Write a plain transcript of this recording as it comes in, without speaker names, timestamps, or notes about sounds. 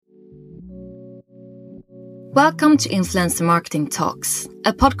Welcome to Influencer Marketing Talks,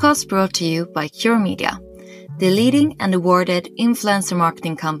 a podcast brought to you by Cure Media, the leading and awarded influencer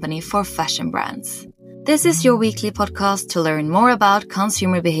marketing company for fashion brands. This is your weekly podcast to learn more about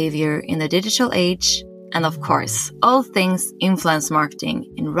consumer behavior in the digital age and, of course, all things influence marketing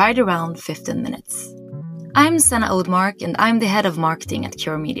in right around 15 minutes. I'm Sanna Oudmark and I'm the head of marketing at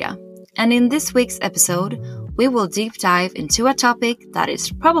Cure Media. And in this week's episode, we will deep dive into a topic that is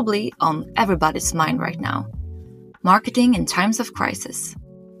probably on everybody's mind right now: marketing in times of crisis.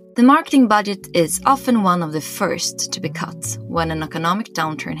 The marketing budget is often one of the first to be cut when an economic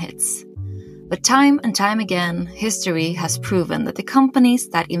downturn hits. But time and time again, history has proven that the companies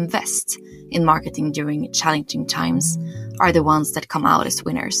that invest in marketing during challenging times are the ones that come out as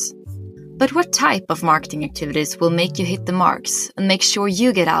winners. But what type of marketing activities will make you hit the marks and make sure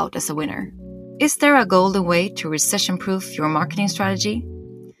you get out as a winner? Is there a golden way to recession-proof your marketing strategy?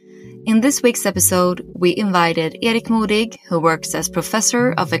 In this week's episode, we invited Erik Modig, who works as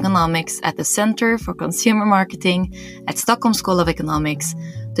Professor of Economics at the Center for Consumer Marketing at Stockholm School of Economics,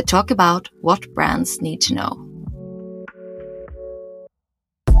 to talk about what brands need to know.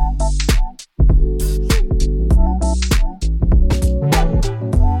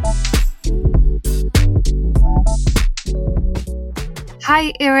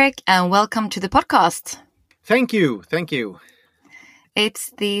 Hi, Erik, and welcome to the podcast. Thank you.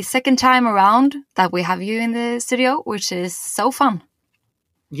 It's the second time around that we have you in the studio, which is so fun.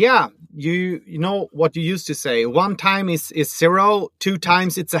 Yeah, you know what you used to say. 1 time is 0, 2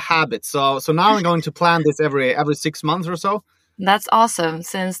 times it's a habit. So now I'm going to plan this every 6 months or so. That's awesome.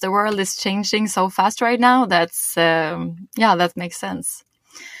 Since the world is changing so fast right now, that makes sense.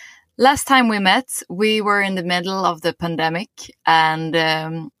 Last time we met, we were in the middle of the pandemic, and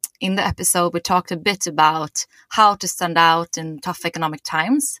in the episode, we talked a bit about how to stand out in tough economic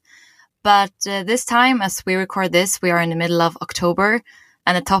times. But this time, as we record this, we are in the middle of October,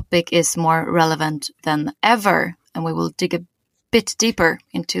 and the topic is more relevant than ever, and we will dig a bit deeper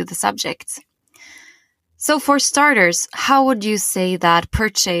into the subject. So for starters, how would you say that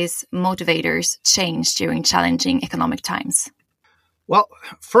purchase motivators change during challenging economic times? Well,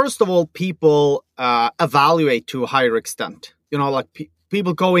 first of all, people evaluate to a higher extent.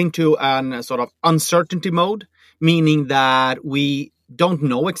 People go into a sort of uncertainty mode, meaning that we don't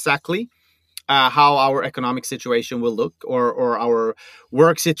know exactly how our economic situation will look, or our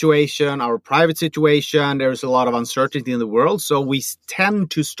work situation, our private situation. There's a lot of uncertainty in the world. So we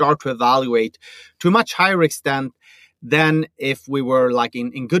tend to start to evaluate to a much higher extent than if we were like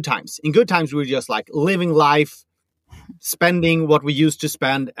in good times. In good times, we were just like living life, spending what we used to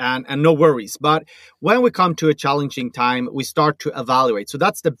spend, and no worries. But when we come to a challenging time, we start to evaluate. So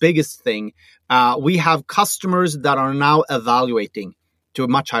that's the biggest thing. We have customers that are now evaluating to a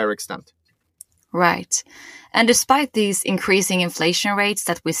much higher extent. Right. And despite these increasing inflation rates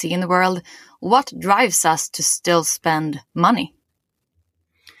that we see in the world, what drives us to still spend money?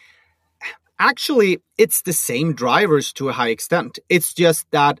 Actually, it's the same drivers to a high extent. It's just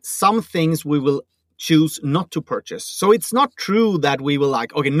that some things we will choose not to purchase. So it's not true that we will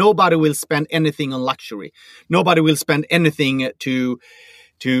nobody will spend anything on luxury. Nobody will spend anything to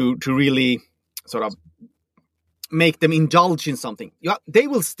really sort of make them indulge in something. Yeah, they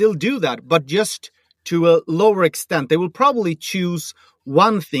will still do that, but just to a lower extent. They will probably choose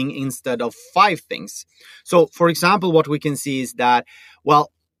one thing instead of 5 things. So for example, what we can see is that,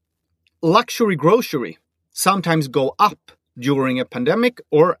 luxury grocery sometimes go up during a pandemic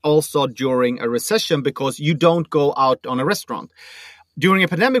or also during a recession because you don't go out on a restaurant. During a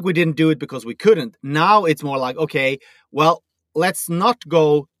pandemic, we didn't do it because we couldn't. Now it's more like, let's not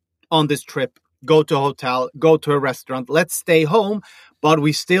go on this trip, go to a hotel, go to a restaurant. Let's stay home, but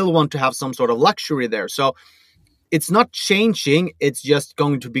we still want to have some sort of luxury there. So it's not changing. It's just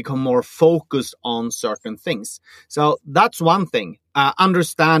going to become more focused on certain things. So that's one thing.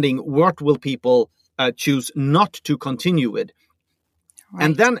 Understanding what will people choose not to continue with. Right.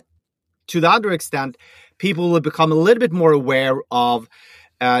 And then to the other extent, people will become a little bit more aware of,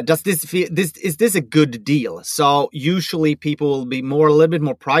 is this a good deal? So usually people will be a little bit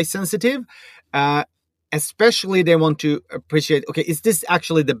more price sensitive, especially they want to appreciate, is this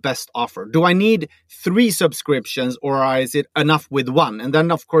actually the best offer? Do I need 3 subscriptions or is it enough with 1? And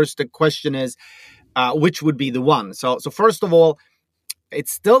then of course the question is, which would be the one? So first of all,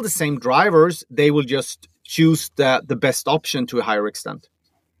 it's still the same drivers. They will just choose the best option to a higher extent.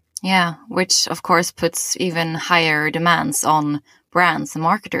 Yeah, which of course puts even higher demands on brands and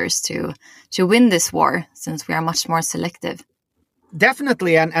marketers to win this war, since we are much more selective.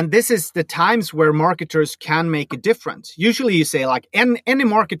 Definitely. And this is the times where marketers can make a difference. Usually you say any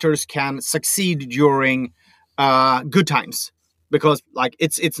marketers can succeed during good times, because like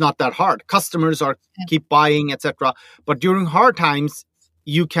it's not that hard. Customers are keep buying, etc. But during hard times,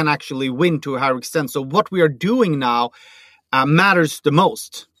 you can actually win to a higher extent. So what we are doing now matters the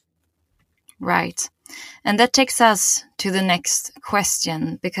most. Right. And that takes us to the next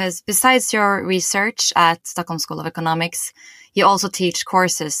question, because besides your research at Stockholm School of Economics, you also teach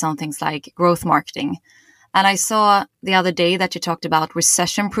courses on things like growth marketing. And I saw the other day that you talked about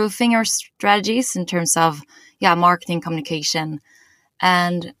recession-proofing your strategies in terms of, marketing communication.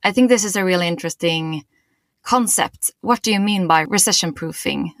 And I think this is a really interesting concept. What do you mean by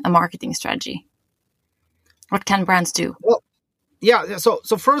recession-proofing a marketing strategy? What can brands do? Well,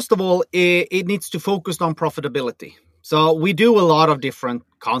 so first of all, it needs to focus on profitability. So we do a lot of different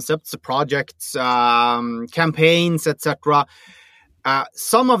concepts, projects, campaigns, etc.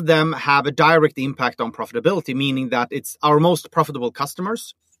 Some of them have a direct impact on profitability, meaning that it's our most profitable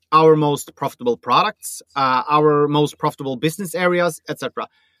customers, our most profitable products, our most profitable business areas, etc.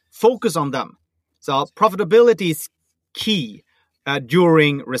 Focus on them. So profitability is key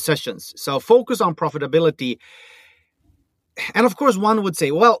during recessions. So focus on profitability. And of course, one would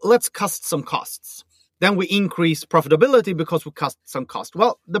say, well, let's cut some costs. Then we increase profitability because we cut some cost.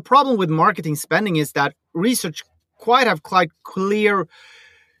 Well, the problem with marketing spending is that research quite clear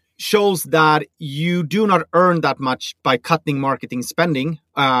shows that you do not earn that much by cutting marketing spending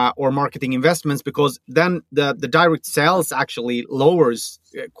or marketing investments, because then the direct sales actually lowers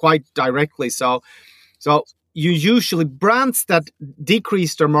quite directly. So you usually, brands that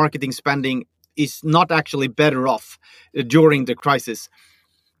decrease their marketing spending is not actually better off during the crisis.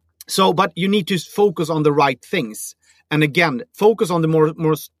 So, but you need to focus on the right things. And again, focus on the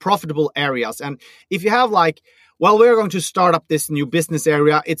most profitable areas. And if you have like, well, we're going to start up this new business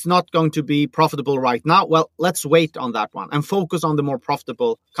area, it's not going to be profitable right now. Well, let's wait on that one and focus on the more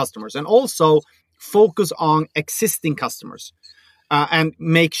profitable customers. And also focus on existing customers and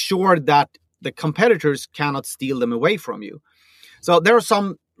make sure that the competitors cannot steal them away from you. So there are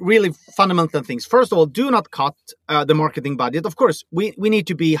some really fundamental things. First of all, do not cut the marketing budget. Of course, we need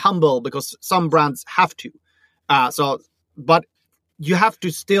to be humble because some brands have to. But you have to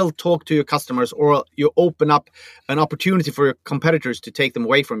still talk to your customers, or you open up an opportunity for your competitors to take them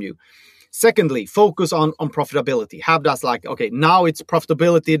away from you. Secondly, focus on profitability. Have that like, okay, now it's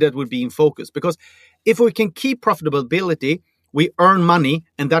profitability that would be in focus. Because if we can keep profitability, we earn money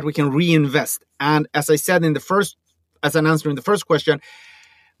and that we can reinvest. And as I said as an answer in the first question,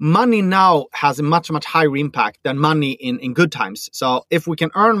 money now has a much higher impact than money in good times. So if we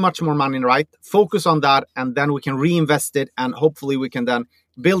can earn much more money, right, focus on that, and then we can reinvest it, and hopefully we can then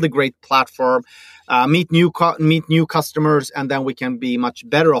build a great platform, meet new customers, and then we can be much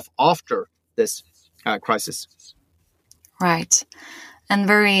better off after this crisis. Right. And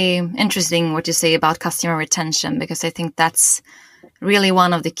very interesting what you say about customer retention, because I think that's really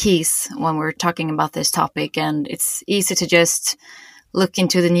one of the keys when we're talking about this topic. And it's easy to just look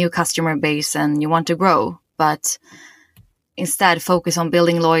into the new customer base and you want to grow, but instead focus on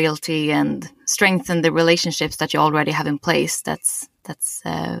building loyalty and strengthen the relationships that you already have in place. That's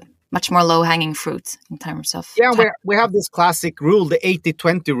much more low-hanging fruit in terms of... Yeah, we have this classic rule, the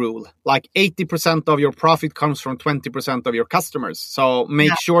 80-20 rule. Like 80% of your profit comes from 20% of your customers. So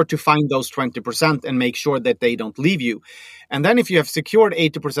make sure to find those 20% and make sure that they don't leave you. And then if you have secured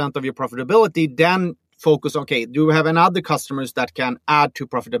 80% of your profitability, then focus, okay, do we have any other customers that can add to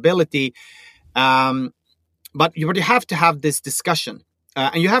profitability? But you have to have this discussion.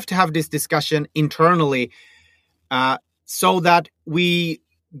 And you have to have this discussion internally so that we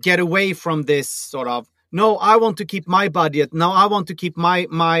get away from this sort of, no, I want to keep my budget. No, I want to keep my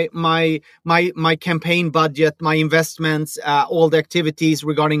campaign budget, my investments, all the activities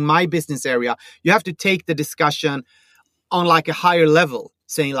regarding my business area. You have to take the discussion on like a higher level,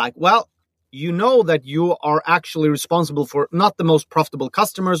 saying like, well, you know that you are actually responsible for not the most profitable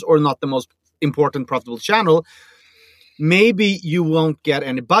customers or not the most important profitable channel. Maybe you won't get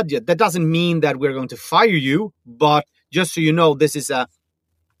any budget. That doesn't mean that we're going to fire you, but just so you know, this is a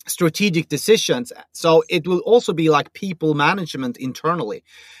strategic decisions. So it will also be like people management internally.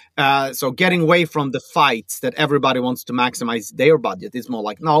 So getting away from the fights that everybody wants to maximize their budget. It's more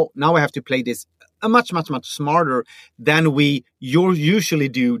like, no, now I have to play this much smarter than we usually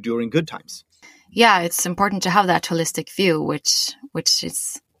do during good times. Yeah, it's important to have that holistic view, which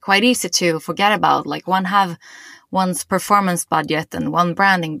is quite easy to forget about. Like one have one's performance budget and one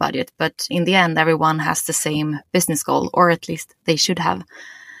branding budget, but in the end, everyone has the same business goal, or at least they should have.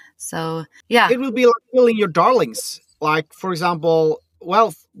 So, yeah. It will be like killing your darlings. Like, for example,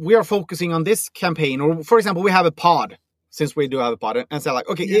 well, we are focusing on this campaign, or for example, we have a pod, since we do have a pod, and say like,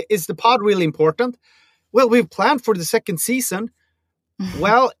 okay, is the pod really important? well, we've planned for the second season.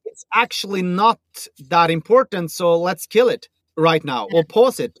 Well, it's actually not that important, so let's kill it right now or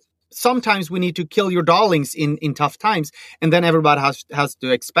pause it. Sometimes we need to kill your darlings in tough times, and then everybody has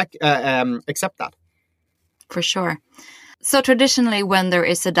to accept that. For sure. So traditionally, when there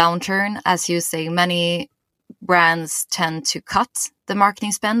is a downturn, as you say, many brands tend to cut the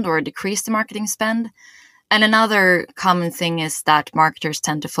marketing spend or decrease the marketing spend. And another common thing is that marketers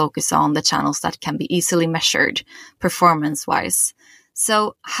tend to focus on the channels that can be easily measured performance-wise.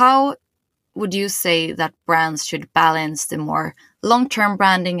 So how would you say that brands should balance the more long-term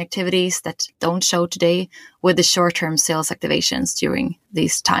branding activities that don't show today with the short-term sales activations during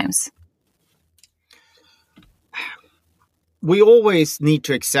these times? We always need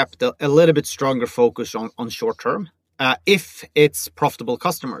to accept a little bit stronger focus on short-term if it's profitable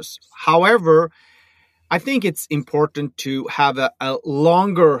customers. However, I think it's important to have a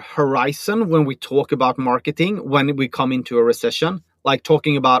longer horizon when we talk about marketing, when we come into a recession, like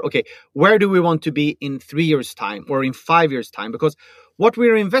talking about, okay, where do we want to be in 3 years' time or in 5 years' time? Because what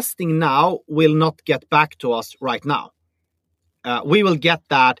we're investing now will not get back to us right now. We will get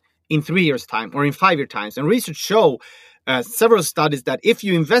that in 3 years' time or in 5 years' time. And research show several studies that if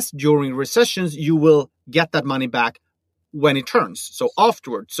you invest during recessions, you will get that money back when it turns, so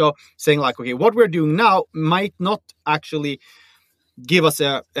afterwards. So saying like, okay, what we're doing now might not actually give us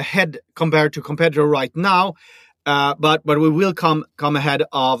a head compared to competitor right now, but we will come ahead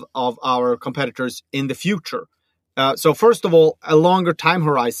of our competitors in the future. So first of all, a longer time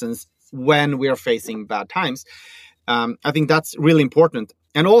horizons when we are facing bad times. I think that's really important.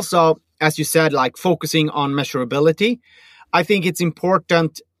 And also, as you said, like focusing on measurability, I think it's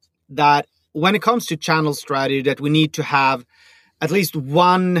important that when it comes to channel strategy, that we need to have at least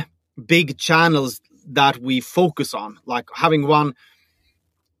one big channels that we focus on, like having one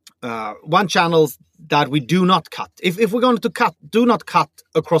channels that we do not cut. If we're going to cut, do not cut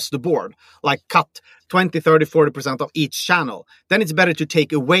across the board, like cut 20, 30, 40% of each channel. Then it's better to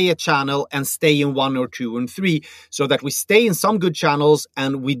take away a channel and stay in 1 or 2 and 3 so that we stay in some good channels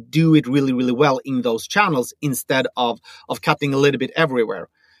and we do it really, really well in those channels instead of cutting a little bit everywhere.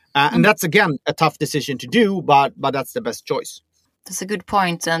 And that's, again, a tough decision to do, but that's the best choice. That's a good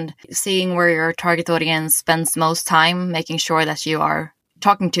point. And seeing where your target audience spends most time, making sure that you are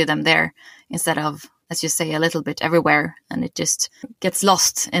talking to them there instead of, as you say, a little bit everywhere, and it just gets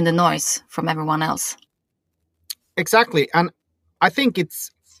lost in the noise from everyone else. Exactly. And I think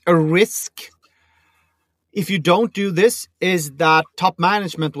it's a risk if you don't do this, is that top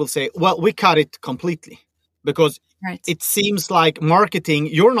management will say, well, we cut it completely, because it seems like marketing,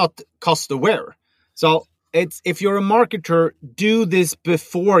 you're not cost aware. So it's, if you're a marketer, do this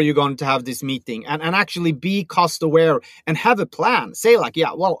before you're going to have this meeting and actually be cost aware and have a plan. Say like,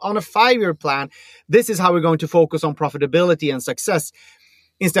 yeah, well, on a 5-year plan, this is how we're going to focus on profitability and success.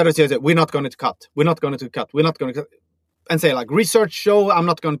 Instead of saying, we're not going to cut, we're not going to cut, we're not going to cut. And say like, research show I'm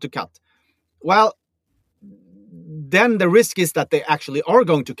not going to cut. Well, then the risk is that they actually are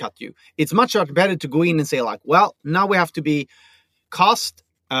going to cut you. It's much better to go in and say like, well, now we have to be cost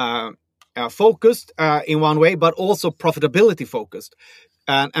focused in one way, but also profitability focused.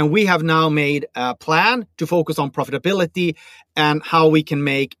 And we have now made a plan to focus on profitability and how we can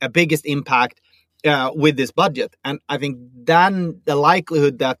make a biggest impact with this budget. And I think then the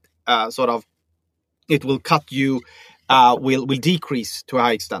likelihood that sort of it will cut you will decrease to a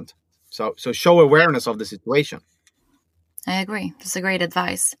high extent. So show awareness of the situation. I agree. That's a great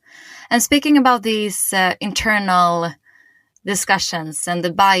advice. And speaking about these internal discussions and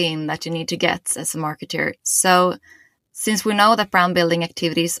the buy-in that you need to get as a marketer. So since we know that brand building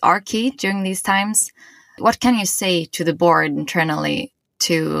activities are key during these times, what can you say to the board internally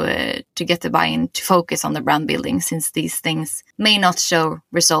to get the buy-in to focus on the brand building, since these things may not show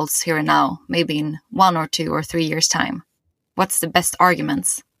results here and now, maybe in 1 or 2 or 3 years' time? What's the best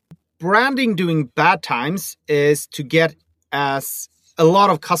arguments? Branding during bad times is to get as a lot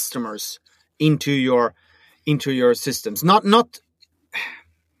of customers into your systems, not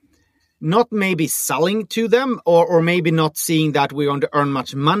maybe selling to them or maybe not seeing that we're going to earn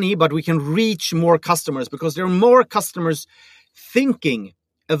much money, but we can reach more customers because there are more customers thinking,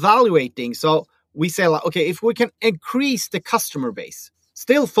 evaluating. So we say like, okay, if we can increase the customer base,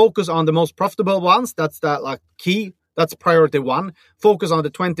 still focus on the most profitable ones, that's that like key, that's priority 1. Focus on the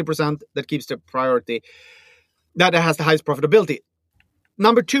 20% that keeps the priority, that has the highest profitability.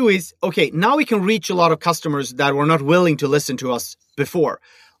 Number 2 is, okay, now we can reach a lot of customers that were not willing to listen to us before.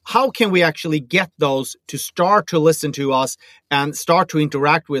 How can we actually get those to start to listen to us and start to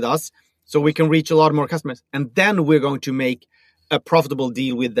interact with us so we can reach a lot more customers? And then we're going to make a profitable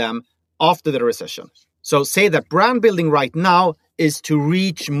deal with them after the recession. So say that brand building right now is to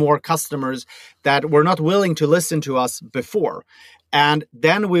reach more customers that were not willing to listen to us before. And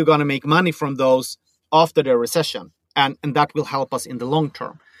then we're going to make money from those after the recession. And that will help us in the long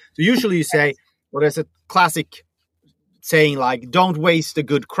term. So usually you say, well, there's a classic saying like, don't waste a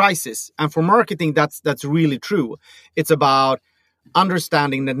good crisis. And for marketing, that's really true. It's about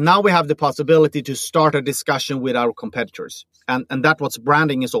understanding that now we have the possibility to start a discussion with our competitors. And that's what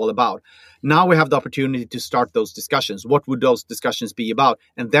branding is all about. Now we have the opportunity to start those discussions. What would those discussions be about?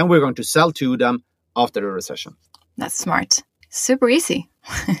 And then we're going to sell to them after the recession. That's smart. Super easy.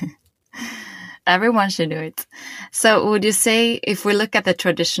 Everyone should do it. So would you say, if we look at the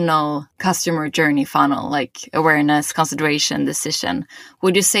traditional customer journey funnel, like awareness, consideration, decision,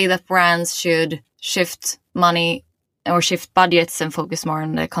 would you say that brands should shift money or shift budgets and focus more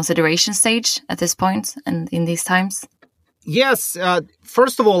on the consideration stage at this point and in these times? Yes.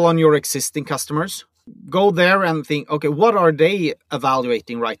 First of all, on your existing customers, go there and think, okay, what are they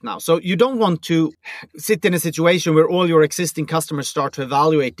evaluating right now? So you don't want to sit in a situation where all your existing customers start to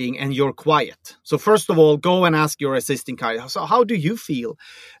evaluating and you're quiet. So first of all, go and ask your existing customers, so how do you feel?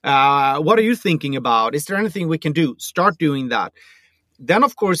 What are you thinking about? Is there anything we can do? Start doing that. Then,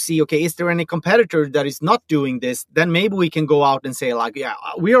 of course, see, okay, is there any competitor that is not doing this? Then maybe we can go out and say, like, yeah,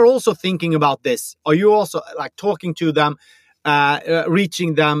 we are also thinking about this. Are you also like talking to them,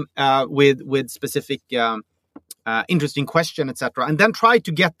 reaching them with specific interesting question, etc. And then try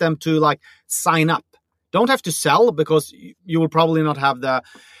to get them to like sign up. Don't have to sell, because you will probably not have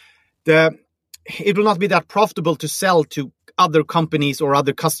it will not be that profitable to sell to other companies or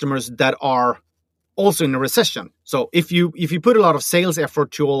other customers that are also in a recession. So if you put a lot of sales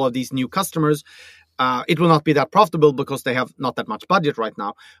effort to all of these new customers, it will not be that profitable because they have not that much budget right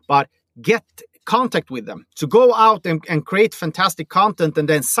now. But get contact with them. So go out and create fantastic content, and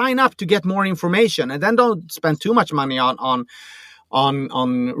then sign up to get more information. And then don't spend too much money on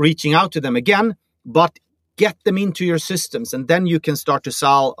reaching out to them again, but get them into your systems, and then you can start to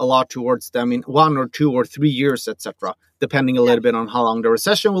sell a lot towards them in 1 or 2 or 3 years, etc., depending a little bit on how long the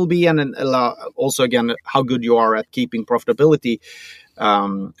recession will be, and then also again how good you are at keeping profitability,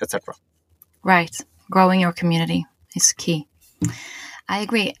 etc. Right, growing your community is key. I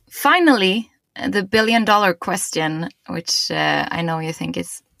agree. Finally, the $1 billion question, which I know you think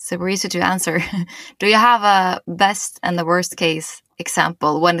is super easy to answer. Do you have a best and the worst case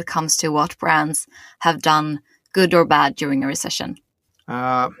example when it comes to what brands have done good or bad during a recession?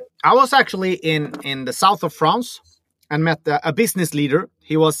 I was actually in the south of France and met a business leader.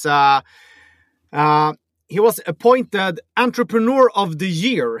 He was appointed Entrepreneur of the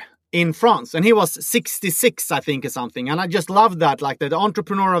Year in France, and he was 66, I think, or something. And I just loved that, like the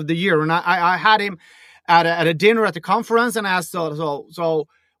Entrepreneur of the Year. And I had him at a dinner at the conference, and I asked, so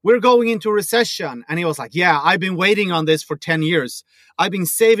we're going into a recession. And he was like, yeah, I've been waiting on this for 10 years. I've been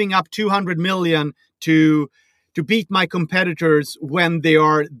saving up 200 million to beat my competitors when they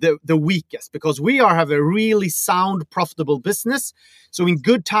are the weakest, because we have a really sound, profitable business. So in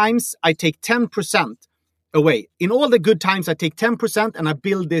good times, I take 10% away. In all the good times, I take 10% and I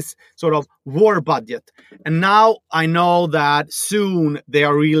build this sort of war budget. And now I know that soon they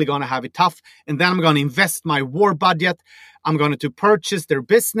are really going to have it tough. And then I'm going to invest my war budget. I'm going to purchase their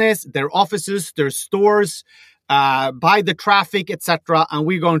business, their offices, their stores, buy the traffic, etc. And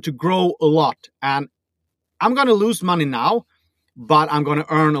we're going to grow a lot. And I'm going to lose money now, but I'm going to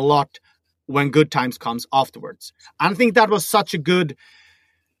earn a lot when good times comes afterwards. And I think that was such a good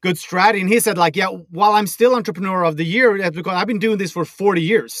strategy. And he said, like, yeah, while I'm still Entrepreneur of the Year, that's because I've been doing this for 40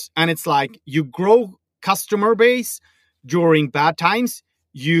 years. And it's like, you grow customer base during bad times,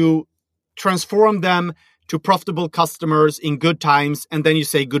 you transform them to profitable customers in good times, and then you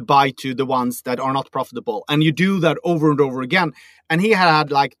say goodbye to the ones that are not profitable. And you do that over and over again. And he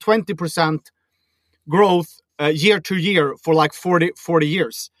had like 20% growth year to year for like 40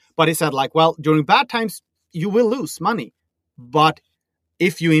 years. But he said, like, well, during bad times, you will lose money. But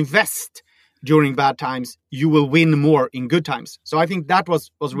if you invest during bad times, you will win more in good times. So I think that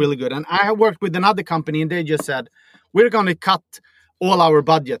was really good. And I worked with another company, and they just said, we're going to cut all our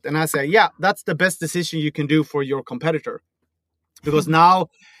budget. And I say, yeah, that's the best decision you can do for your competitor. Because now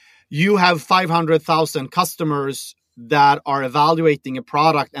you have 500,000 customers that are evaluating a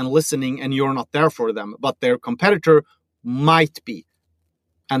product and listening, and you're not there for them, but their competitor might be.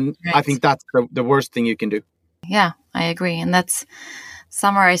 And right. I think that's the worst thing you can do. Yeah, I agree. And that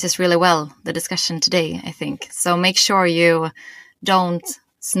summarizes really well the discussion today, I think. So make sure you don't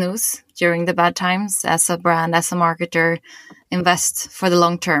snooze during the bad times as a brand, as a marketer. Invest for the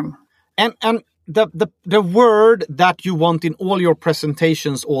long term. And the word that you want in all your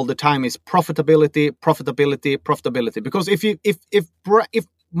presentations all the time is profitability. Because if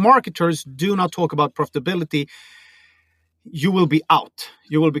marketers do not talk about profitability, you will be out.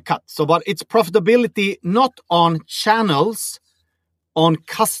 You will be cut. So, but it's profitability not on channels, on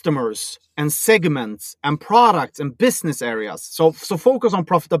customers and segments and products and business areas. So focus on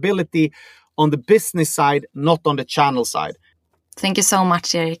profitability on the business side, not on the channel side. Thank you so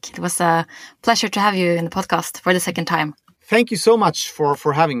much, Erik. It was a pleasure to have you in the podcast for the second time. Thank you so much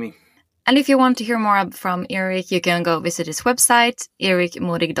for having me. And if you want to hear more from Erik, you can go visit his website,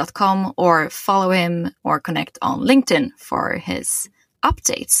 erikmodig.com, or follow him or connect on LinkedIn for his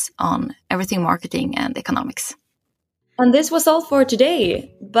updates on everything marketing and economics. And this was all for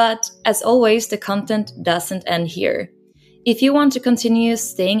today. But as always, the content doesn't end here. If you want to continue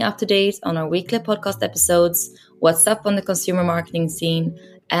staying up to date on our weekly podcast episodes, what's up on the consumer marketing scene,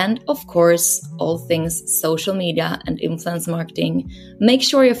 and of course, all things social media and influence marketing, make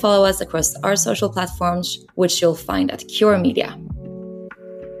sure you follow us across our social platforms, which you'll find at Cure Media.